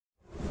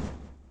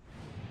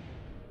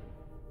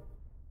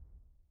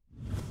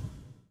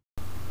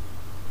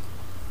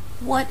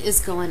What is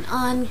going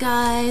on,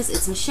 guys?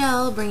 It's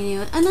Michelle bringing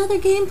you another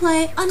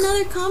gameplay,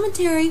 another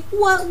commentary.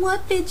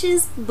 What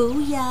bitches?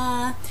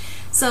 Booyah!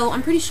 So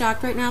I'm pretty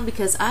shocked right now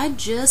because I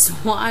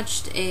just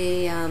watched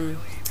a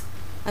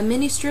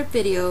mini strip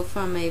video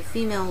from a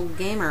female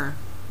gamer.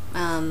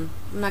 I'm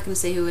not going to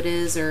say who it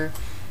is or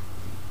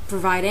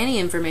provide any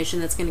information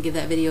that's going to give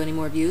that video any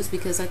more views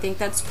because I think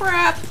that's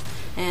crap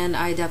and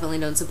I definitely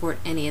don't support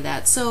any of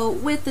that. So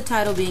with the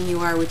title being "You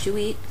Are What You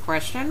Eat?" ?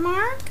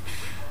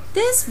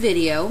 This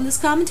video, this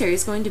commentary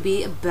is going to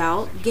be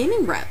about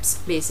gaming reps,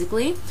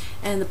 basically,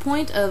 and the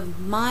point of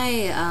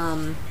my,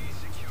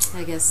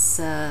 I guess,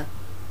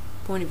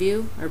 point of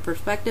view or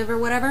perspective or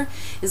whatever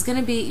is going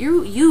to be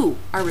you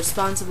are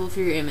responsible for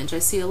your image. I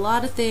see a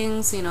lot of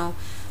things, you know,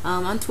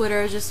 on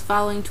Twitter, just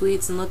following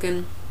tweets and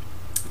looking.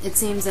 It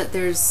seems that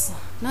there's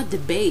not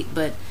debate,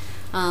 but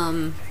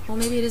well,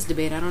 maybe it is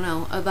debate. I don't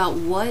know about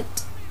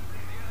what.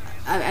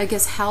 I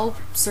guess how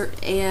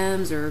certain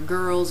AMs or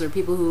girls or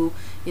people who,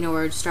 you know,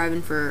 are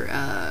striving for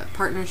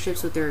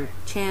partnerships with their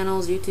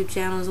channels, YouTube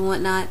channels and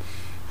whatnot,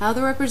 how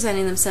they're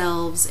representing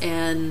themselves,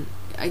 and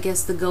I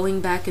guess the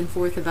going back and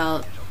forth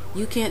about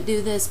you can't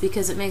do this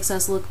because it makes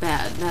us look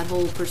bad, that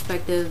whole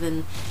perspective.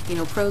 And you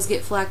know, pros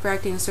get flack for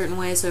acting a certain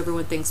way, so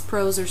everyone thinks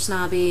pros are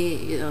snobby.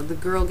 You know, the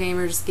girl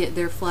gamers get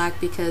their flack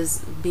because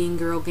being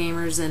girl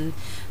gamers and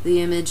the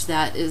image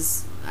that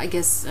is, I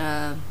guess,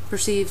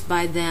 perceived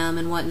by them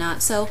and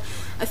whatnot. So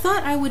I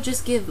thought I would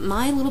just give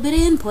my little bit of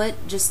input,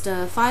 just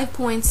 5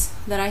 points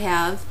that I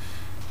have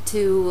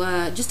to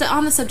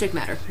on the subject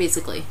matter,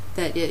 basically,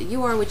 that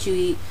you are what you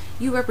eat,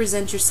 you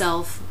represent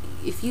yourself,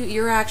 if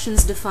your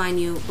actions define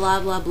you, blah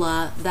blah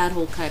blah, that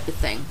whole type of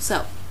thing.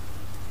 So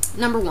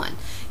number one,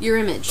 your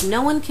image.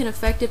 No one can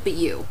affect it but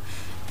you.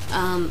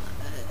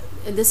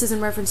 This is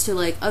in reference to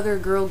like other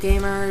girl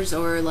gamers,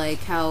 or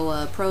like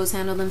how pros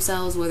handle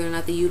themselves, whether or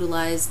not they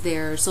utilize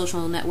their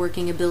social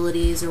networking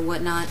abilities or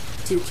whatnot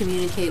to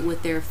communicate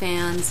with their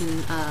fans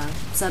and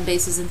sub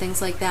bases and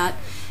things like that.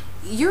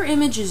 Your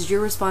image is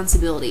your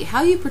responsibility.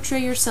 How you portray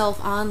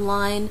yourself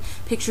online,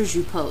 pictures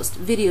you post,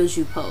 videos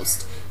you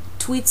post,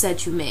 tweets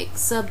that you make,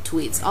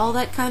 subtweets, all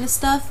that kind of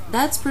stuff,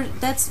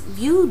 that's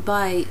viewed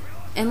by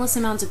endless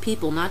amounts of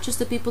people, not just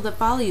the people that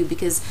follow you,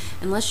 because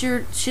unless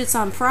your shit's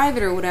on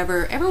private or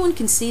whatever, everyone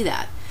can see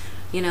that,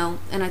 you know,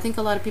 and I think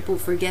a lot of people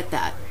forget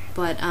that.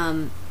 But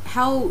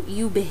how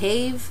you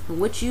behave,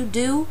 what you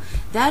do,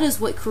 that is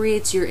what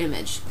creates your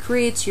image,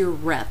 creates your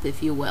rep,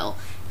 if you will.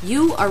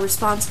 You are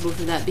responsible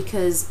for that,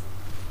 because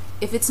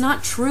if it's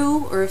not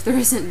true, or if there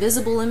isn't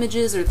visible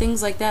images or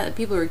things like that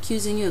people are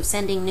accusing you of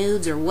sending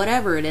nudes or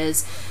whatever it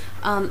is,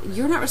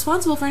 you're not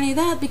responsible for any of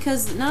that,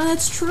 because none of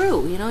that's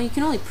true. You know, you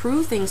can only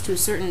prove things to a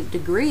certain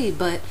degree,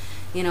 but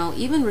you know,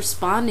 even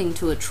responding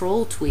to a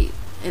troll tweet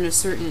in a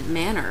certain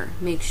manner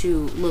makes you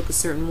look a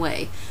certain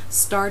way.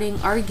 Starting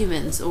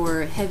arguments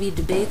or heavy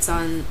debates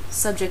on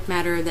subject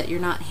matter that you're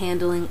not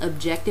handling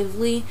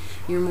objectively,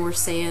 you're more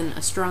saying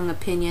a strong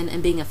opinion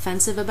and being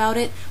offensive about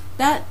it,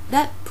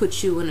 that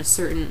puts you in a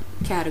certain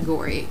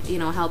category. You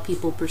know, how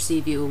people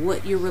perceive you,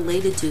 what you're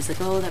related to. It's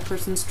like, oh, that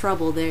person's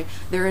trouble,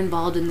 they're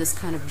involved in this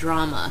kind of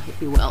drama, if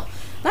you will.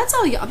 That's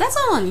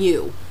all on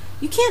you.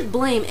 You can't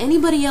blame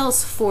anybody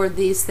else for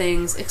these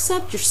things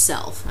except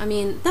yourself. I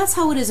mean, that's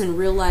how it is in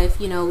real life.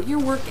 You know, your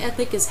work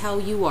ethic is how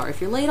you are.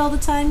 If you're late all the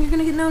time, you're going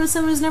to get known as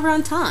someone who's never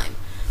on time.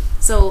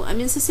 So, I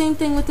mean, it's the same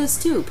thing with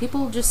this too.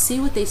 People just see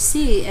what they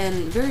see,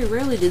 and very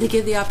rarely do they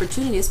give the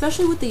opportunity,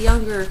 especially with the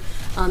younger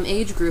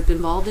age group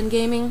involved in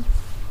gaming.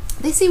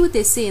 They see what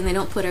they see, and they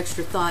don't put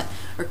extra thought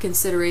or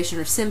consideration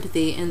or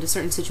sympathy into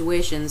certain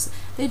situations.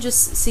 They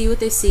just see what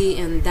they see,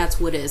 and that's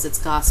what it is.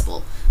 It's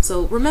gospel.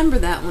 So remember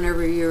that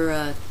whenever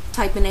you're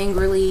typing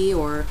angrily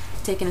or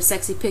taking a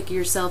sexy pic of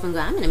yourself and go,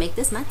 I'm going to make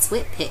this my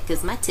twit pic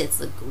because my tits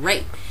look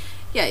great.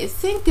 Yeah, you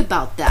think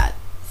about that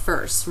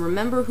first.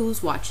 Remember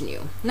who's watching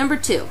you. Number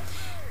two,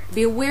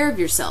 be aware of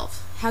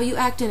yourself. How you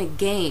act in a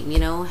game, you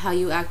know, how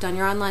you act on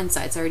your online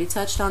sites. I already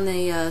touched on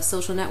the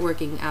social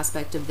networking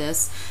aspect of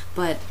this,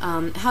 but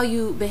how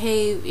you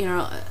behave, you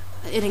know,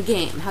 in a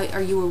game. How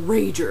are you a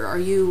rager? Are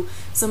you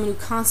someone who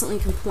constantly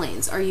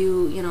complains? Are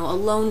you, you know, a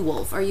lone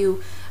wolf?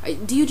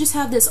 Do you just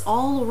have this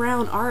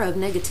all-around aura of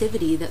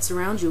negativity that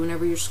surrounds you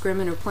whenever you're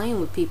scrimming or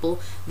playing with people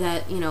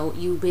that, you know,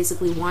 you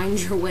basically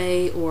wind your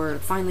way or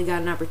finally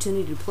got an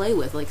opportunity to play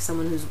with, like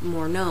someone who's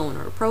more known,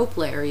 or a pro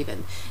player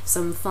even.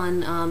 Some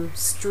fun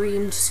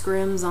streamed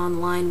scrims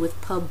online with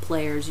pro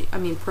players.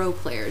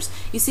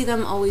 You see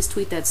them always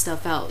tweet that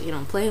stuff out, you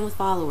know, playing with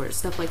followers,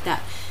 stuff like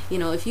that. You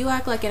know, if you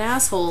act like an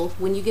asshole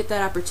when you get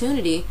that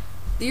opportunity,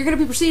 you're going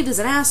to be perceived as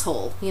an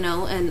asshole, you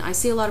know. And I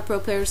see a lot of pro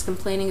players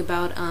complaining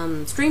about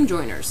stream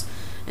joiners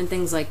and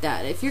things like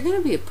that. If you're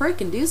going to be a prick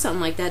and do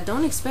something like that,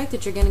 don't expect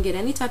that you're going to get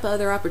any type of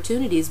other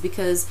opportunities,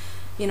 because,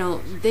 you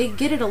know, they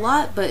get it a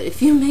lot, but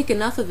if you make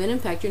enough of an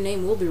impact, your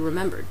name will be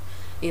remembered,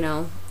 you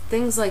know,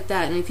 things like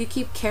that. And if you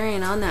keep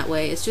carrying on that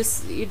way,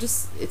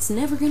 it's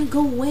never going to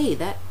go away.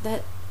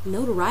 That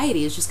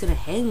notoriety is just going to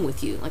hang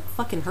with you like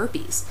fucking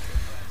herpes.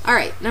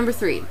 Alright, number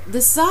 3.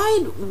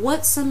 Decide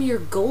what some of your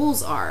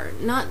goals are.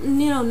 Not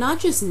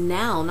just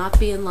now, not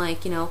being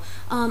like, I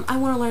want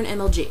to learn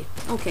MLG.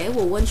 Okay,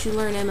 well, once you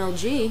learn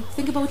MLG,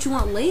 think about what you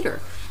want later.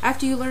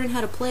 After you learn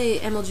how to play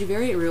MLG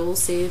variant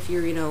rules, say if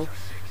you're,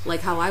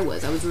 like how I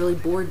was really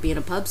bored being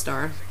a pub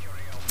star,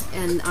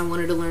 and I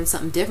wanted to learn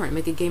something different,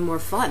 make a game more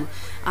fun.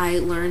 I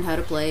learned how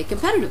to play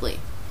competitively,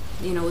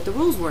 what the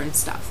rules were and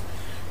stuff.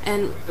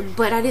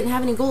 But I didn't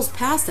have any goals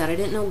past that. I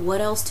didn't know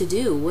what else to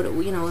do.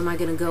 Am I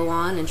going to go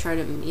on and try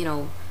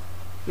to,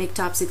 make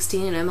top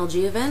 16 in an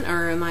MLG event,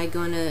 or am I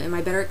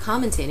better at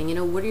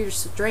commentating? What are your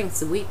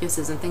strengths and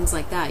weaknesses and things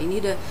like that? You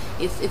need to,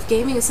 if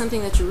gaming is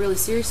something that you're really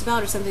serious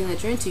about or something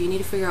that you're into, you need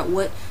to figure out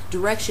what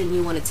direction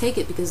you want to take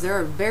it, because there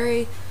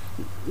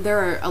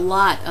are a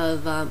lot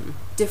of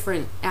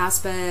different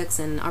aspects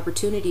and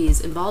opportunities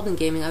involved in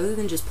gaming other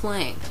than just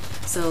playing.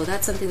 So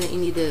that's something that you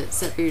need to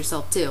set for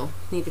yourself too.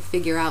 You need to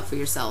figure out for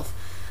yourself.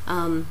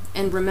 And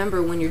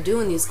remember, when you're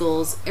doing these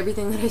goals,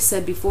 everything that I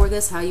said before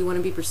this, how you want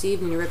to be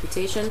perceived and your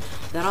reputation,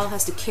 that all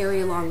has to carry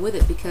along with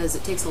it, because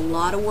it takes a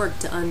lot of work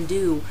to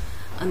undo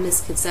a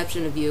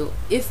misconception of you.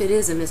 If it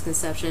is a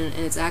misconception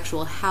and it's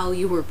actual how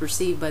you were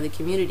perceived by the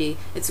community,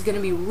 it's going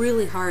to be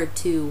really hard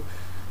to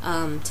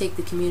take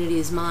the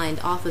community's mind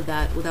off of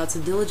that without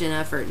some diligent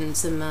effort and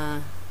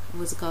some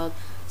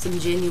some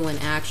genuine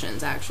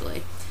actions,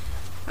 actually.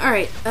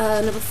 Alright,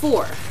 number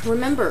 4.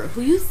 Remember,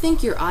 who you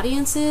think your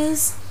audience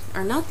is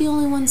are not the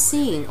only ones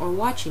seeing or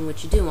watching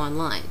what you do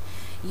online.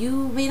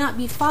 You may not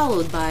be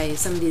followed by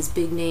some of these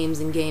big names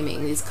in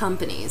gaming, these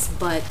companies,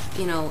 but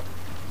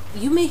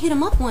you may hit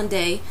them up one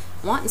day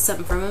wanting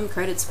something from them,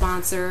 credit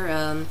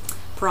sponsor,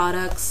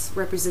 products,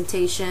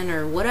 representation,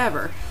 or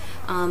whatever.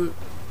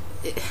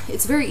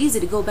 It's very easy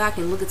to go back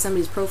and look at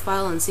somebody's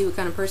profile and see what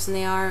kind of person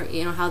they are,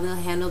 how they'll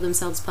handle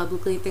themselves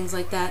publicly, things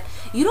like that.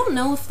 You don't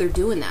know if they're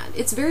doing that.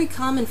 It's very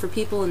common for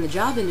people in the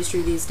job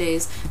industry these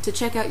days to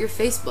check out your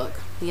Facebook.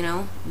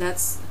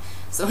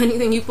 So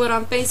anything you put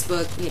on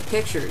Facebook,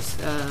 pictures,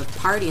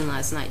 partying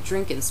last night,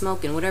 drinking,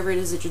 smoking, whatever it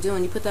is that you're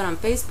doing, you put that on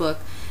Facebook.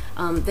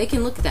 They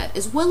can look at that,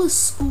 as well as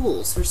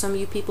schools. For some of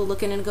you people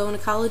looking and going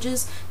to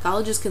colleges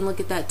can look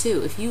at that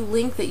too. If you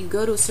link that you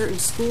go to a certain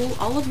school,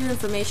 all of your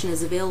information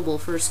is available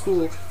for a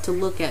school to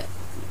look at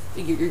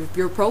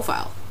your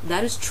profile.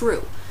 That is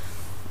true.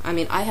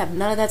 I have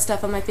none of that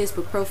stuff on my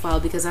Facebook profile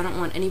because I don't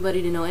want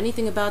anybody to know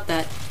anything about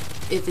that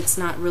if it's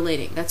not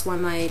relating. That's why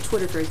my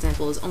Twitter, for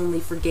example, is only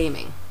for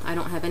gaming. I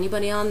don't have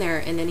anybody on there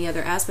in any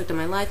other aspect of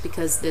my life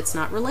because it's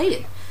not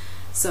related.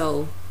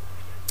 So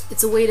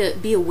it's a way to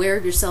be aware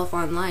of yourself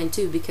online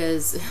too,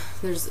 because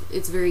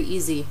it's very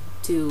easy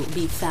to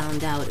be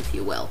found out, if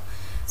you will.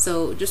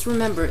 So just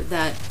remember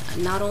that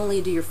not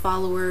only do your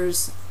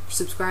followers,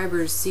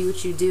 subscribers see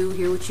what you do,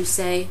 hear what you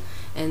say,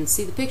 and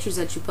see the pictures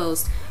that you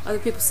post, other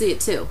people see it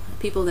too.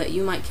 People that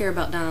you might care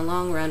about down the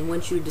long run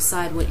once you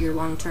decide what your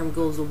long-term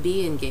goals will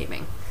be in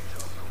gaming.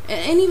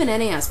 And even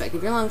any aspect.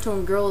 If your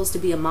long-term goal is to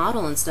be a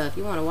model and stuff,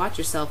 you want to watch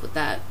yourself with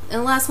that.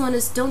 And the last one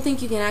is, don't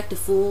think you can act a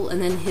fool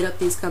and then hit up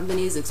these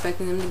companies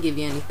expecting them to give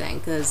you anything.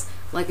 Because,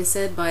 like I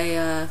said,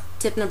 by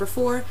tip number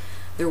 4,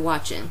 they're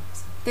watching.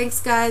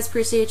 Thanks, guys.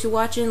 Appreciate you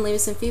watching. Leave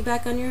us some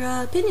feedback on your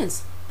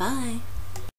opinions. Bye.